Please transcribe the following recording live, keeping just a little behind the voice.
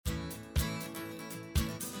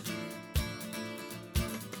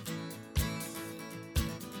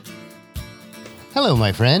Hello,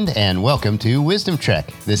 my friend, and welcome to Wisdom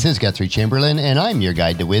Trek. This is Guthrie Chamberlain, and I'm your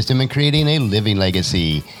guide to wisdom and creating a living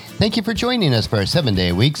legacy. Thank you for joining us for our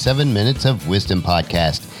 7-day-a-week, 7 Minutes of Wisdom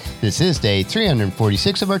podcast. This is day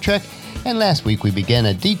 346 of our trek, and last week we began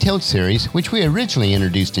a detailed series, which we originally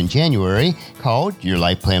introduced in January, called Your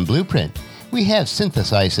Life Plan Blueprint. We have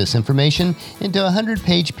synthesized this information into a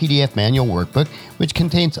 100-page PDF manual workbook, which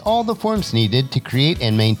contains all the forms needed to create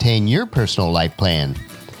and maintain your personal life plan.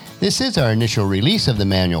 This is our initial release of the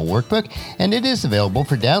manual workbook, and it is available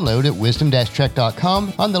for download at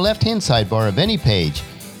wisdom-trek.com on the left-hand sidebar of any page.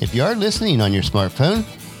 If you are listening on your smartphone,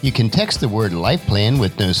 you can text the word Life Plan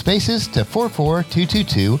with no spaces to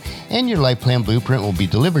 44222, and your Life Plan Blueprint will be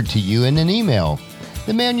delivered to you in an email.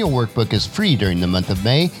 The manual workbook is free during the month of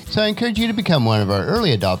May, so I encourage you to become one of our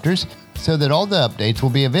early adopters so that all the updates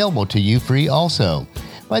will be available to you free also.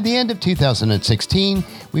 By the end of 2016,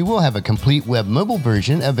 we will have a complete web mobile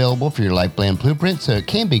version available for your Life Plan Blueprint so it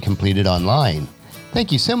can be completed online.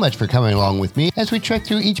 Thank you so much for coming along with me as we trek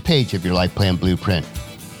through each page of your Life Plan Blueprint.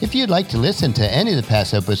 If you'd like to listen to any of the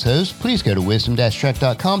past episodes, please go to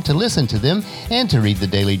wisdom-trek.com to listen to them and to read the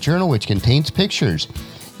daily journal, which contains pictures.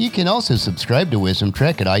 You can also subscribe to Wisdom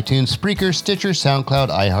Trek at iTunes, Spreaker, Stitcher, SoundCloud,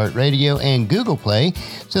 iHeartRadio, and Google Play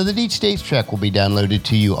so that each day's trek will be downloaded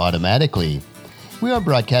to you automatically. We are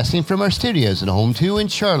broadcasting from our studios at Home 2 in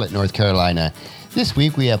Charlotte, North Carolina. This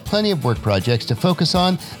week we have plenty of work projects to focus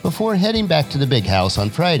on before heading back to the big house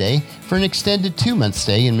on Friday for an extended 2-month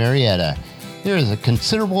stay in Marietta. There is a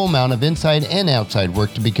considerable amount of inside and outside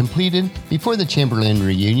work to be completed before the Chamberlain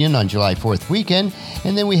reunion on July 4th weekend,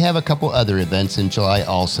 and then we have a couple other events in July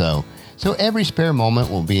also. So every spare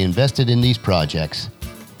moment will be invested in these projects.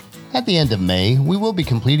 At the end of May, we will be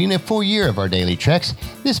completing a full year of our daily treks.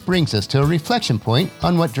 This brings us to a reflection point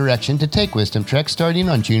on what direction to take Wisdom Trek starting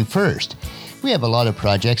on June 1st. We have a lot of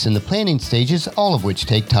projects in the planning stages, all of which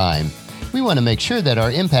take time. We want to make sure that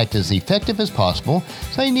our impact is effective as possible,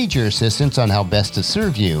 so I need your assistance on how best to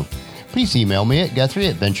serve you. Please email me at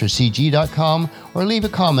guthrie@venturecg.com or leave a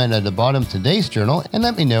comment at the bottom of today's journal and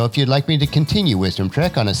let me know if you'd like me to continue Wisdom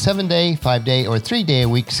Trek on a 7-day, 5-day, or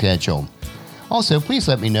 3-day-a-week schedule. Also, please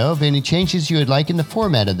let me know of any changes you would like in the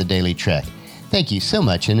format of the Daily Trek. Thank you so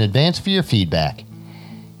much in advance for your feedback.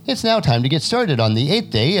 It's now time to get started on the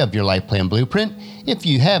 8th day of your Life Plan Blueprint. If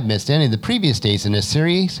you have missed any of the previous days in this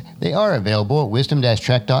series, they are available at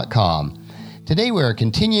wisdom-trek.com. Today we are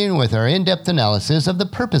continuing with our in-depth analysis of the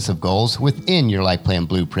purpose of goals within your Life Plan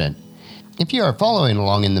Blueprint. If you are following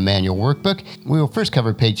along in the manual workbook, we will first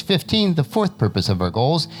cover page 15, the fourth purpose of our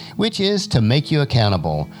goals, which is to make you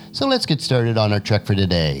accountable. So let's get started on our trek for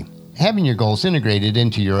today. Having your goals integrated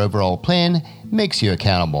into your overall plan makes you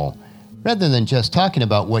accountable. Rather than just talking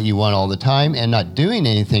about what you want all the time and not doing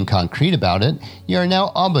anything concrete about it, you are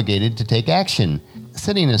now obligated to take action.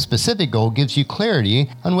 Setting a specific goal gives you clarity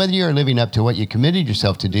on whether you are living up to what you committed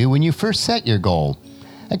yourself to do when you first set your goal.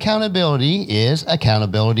 Accountability is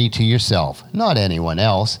accountability to yourself, not anyone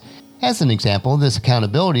else. As an example, this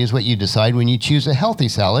accountability is what you decide when you choose a healthy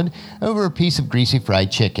salad over a piece of greasy fried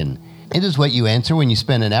chicken. It is what you answer when you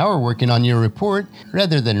spend an hour working on your report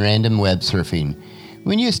rather than random web surfing.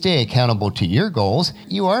 When you stay accountable to your goals,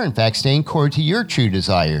 you are in fact staying core to your true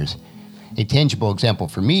desires. A tangible example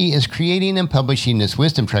for me is creating and publishing this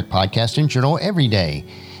Wisdom Trek podcast and journal every day.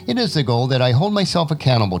 It is the goal that I hold myself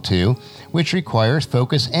accountable to, which requires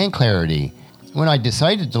focus and clarity. When I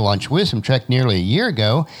decided to launch Wisdom Trek nearly a year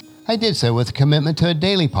ago, I did so with a commitment to a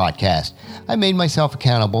daily podcast. I made myself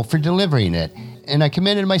accountable for delivering it, and I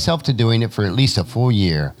committed myself to doing it for at least a full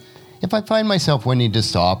year. If I find myself wanting to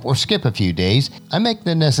stop or skip a few days, I make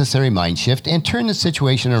the necessary mind shift and turn the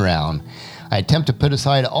situation around. I attempt to put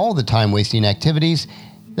aside all the time-wasting activities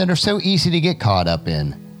that are so easy to get caught up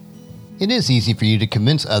in. It is easy for you to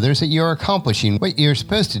convince others that you are accomplishing what you're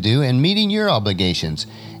supposed to do and meeting your obligations,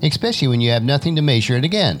 especially when you have nothing to measure it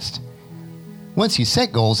against. Once you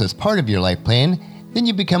set goals as part of your life plan, then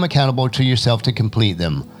you become accountable to yourself to complete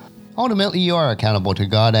them. Ultimately, you are accountable to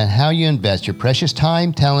God on how you invest your precious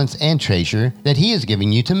time, talents, and treasure that He is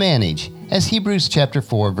giving you to manage. As Hebrews chapter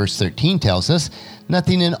 4, verse 13 tells us,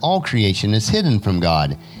 nothing in all creation is hidden from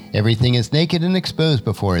God. Everything is naked and exposed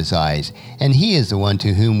before His eyes, and He is the one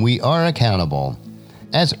to whom we are accountable.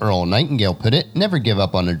 As Earl Nightingale put it, never give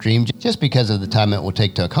up on a dream just because of the time it will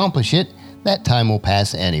take to accomplish it. That time will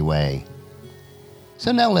pass anyway.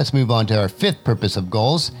 So now let's move on to our fifth purpose of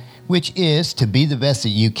goals, which is to be the best that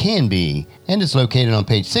you can be, and is located on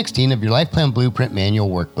page 16 of your Life Plan Blueprint Manual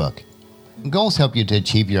Workbook. Goals help you to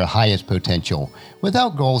achieve your highest potential.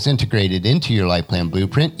 Without goals integrated into your life plan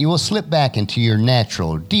blueprint, you will slip back into your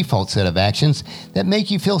natural, default set of actions that make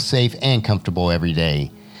you feel safe and comfortable every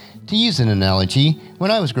day. To use an analogy, when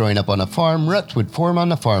I was growing up on a farm, ruts would form on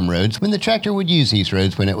the farm roads when the tractor would use these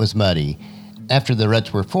roads when it was muddy. After the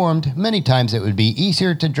ruts were formed, many times it would be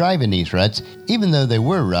easier to drive in these ruts, even though they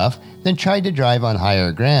were rough, than try to drive on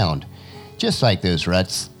higher ground. Just like those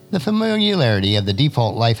ruts, the familiarity of the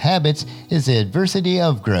default life habits is the adversity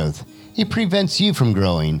of growth. It prevents you from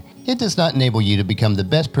growing. It does not enable you to become the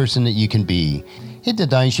best person that you can be. It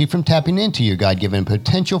denies you from tapping into your God-given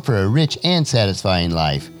potential for a rich and satisfying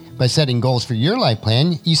life. By setting goals for your life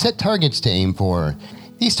plan, you set targets to aim for.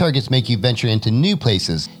 These targets make you venture into new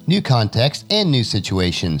places, new contexts, and new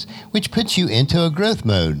situations, which puts you into a growth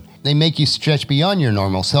mode. They make you stretch beyond your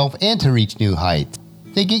normal self and to reach new heights.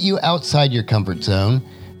 They get you outside your comfort zone.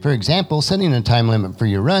 For example, setting a time limit for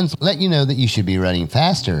your runs let you know that you should be running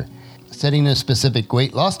faster. Setting a specific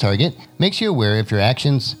weight loss target makes you aware if your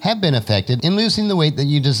actions have been affected in losing the weight that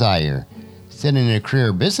you desire. Setting a career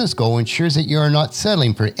or business goal ensures that you are not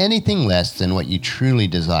settling for anything less than what you truly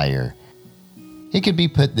desire. It could be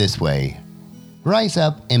put this way: rise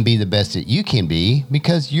up and be the best that you can be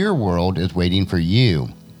because your world is waiting for you.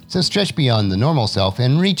 So stretch beyond the normal self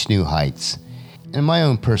and reach new heights. In my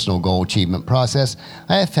own personal goal achievement process,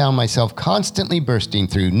 I have found myself constantly bursting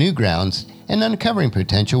through new grounds and uncovering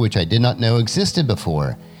potential which I did not know existed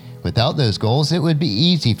before. Without those goals, it would be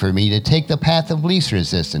easy for me to take the path of least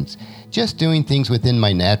resistance, just doing things within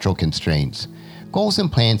my natural constraints. Goals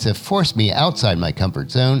and plans have forced me outside my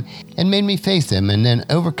comfort zone and made me face them and then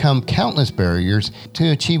overcome countless barriers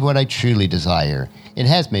to achieve what I truly desire. It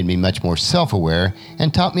has made me much more self-aware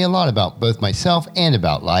and taught me a lot about both myself and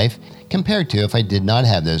about life, compared to if I did not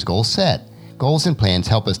have those goals set. Goals and plans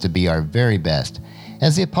help us to be our very best.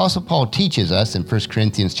 As the Apostle Paul teaches us in 1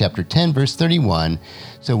 Corinthians chapter 10, verse 31,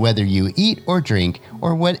 so whether you eat or drink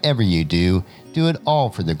or whatever you do, do it all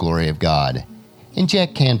for the glory of God. And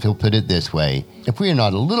Jack Canfield put it this way: if we are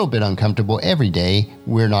not a little bit uncomfortable every day,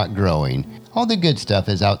 we're not growing. All the good stuff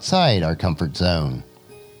is outside our comfort zone.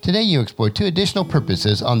 Today you explore 2 additional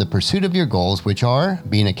purposes on the pursuit of your goals, which are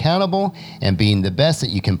being accountable and being the best that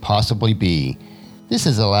you can possibly be. This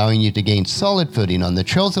is allowing you to gain solid footing on the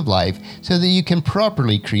trails of life so that you can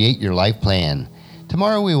properly create your life plan.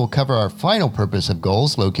 Tomorrow we will cover our final purpose of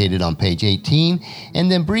goals located on page 18 and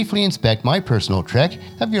then briefly inspect my personal trek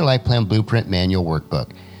of your Life Plan Blueprint Manual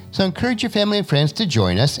Workbook. So encourage your family and friends to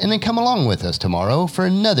join us and then come along with us tomorrow for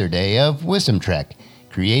another day of Wisdom Trek,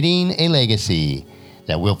 creating a legacy.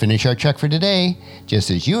 That will finish our trek for today. Just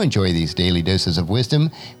as you enjoy these daily doses of wisdom,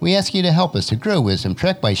 we ask you to help us to grow Wisdom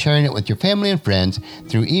Trek by sharing it with your family and friends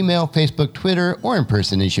through email, Facebook, Twitter, or in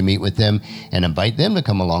person as you meet with them, and invite them to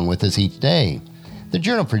come along with us each day. The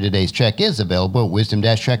journal for today's trek is available at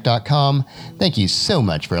wisdom-trek.com. Thank you so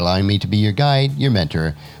much for allowing me to be your guide, your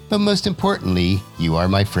mentor, but most importantly, you are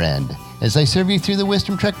my friend, as I serve you through the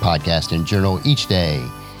Wisdom Trek podcast and journal each day.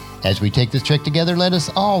 As we take this trek together, let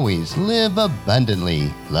us always live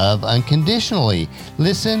abundantly, love unconditionally,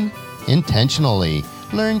 listen intentionally,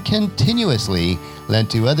 learn continuously,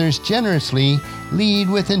 lend to others generously, lead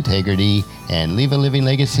with integrity, and leave a living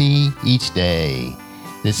legacy each day.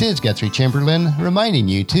 This is Guthrie Chamberlain reminding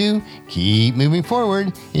you to keep moving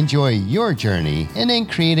forward, enjoy your journey, and then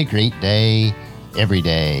create a great day every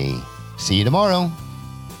day. See you tomorrow.